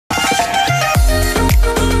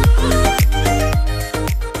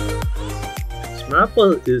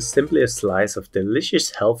Smørrebrød is simply a slice of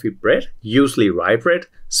delicious healthy bread, usually rye bread,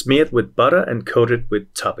 smeared with butter and coated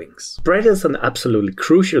with toppings. Bread is an absolutely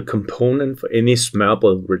crucial component for any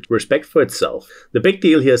smørrebrød with respect for itself. The big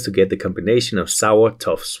deal here is to get the combination of sour,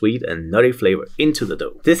 tough, sweet and nutty flavor into the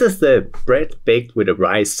dough. This is the bread baked with a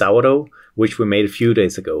rye sourdough, which we made a few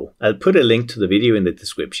days ago. I'll put a link to the video in the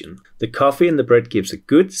description. The coffee in the bread gives a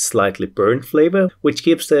good, slightly burnt flavor, which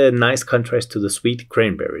gives a nice contrast to the sweet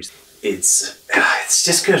cranberries. It's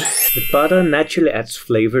just good. The butter naturally adds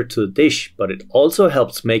flavor to the dish, but it also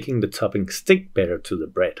helps making the topping stick better to the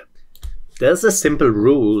bread. There's a simple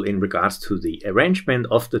rule in regards to the arrangement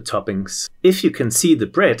of the toppings. If you can see the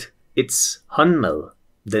bread, it's Håndmad,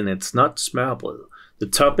 then it's not smørrebrød. The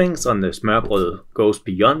toppings on the smørrebrød goes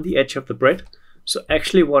beyond the edge of the bread, so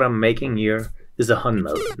actually what I'm making here is a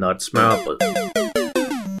Håndmad, not smørrebrød.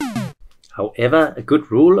 However, a good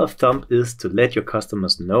rule of thumb is to let your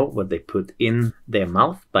customers know what they put in their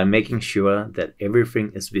mouth by making sure that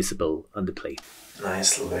everything is visible on the plate.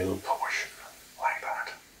 Nice little portion, like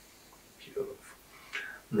that. Beautiful.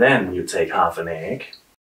 Then you take half an egg.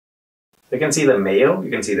 You can see the mayo, you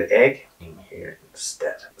can see the egg in here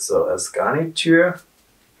instead. So as garniture,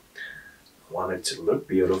 I want it to look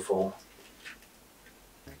beautiful.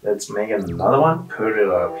 Let's make another one, put it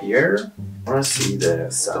up here. I want to see the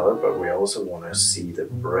salad, but we also want to see the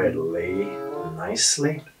bread lay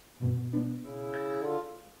nicely. And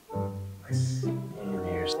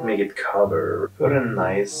here's, make it cover. Put a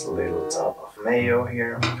nice little top of mayo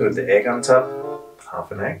here. Put the egg on top,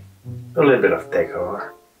 half an egg. A little bit of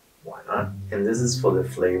decor, why not? And this is for the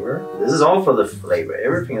flavor. This is all for the flavor.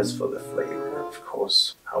 Everything is for the flavor, of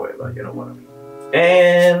course. However, you know what I mean.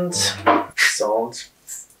 And salt.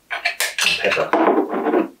 Pepper.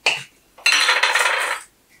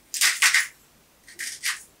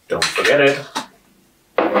 Don't forget it.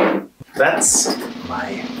 That's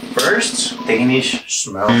my first Danish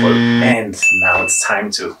smørrebrød, and now it's time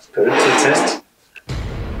to put it to the test.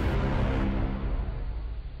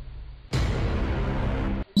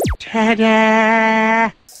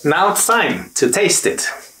 Ta-da! Now it's time to taste it.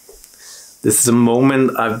 This is a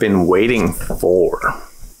moment I've been waiting for.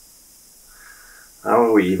 How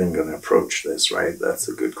are we even going to approach this, right? That's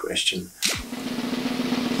a good question.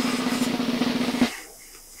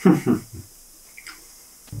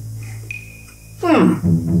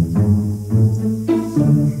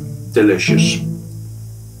 Delicious.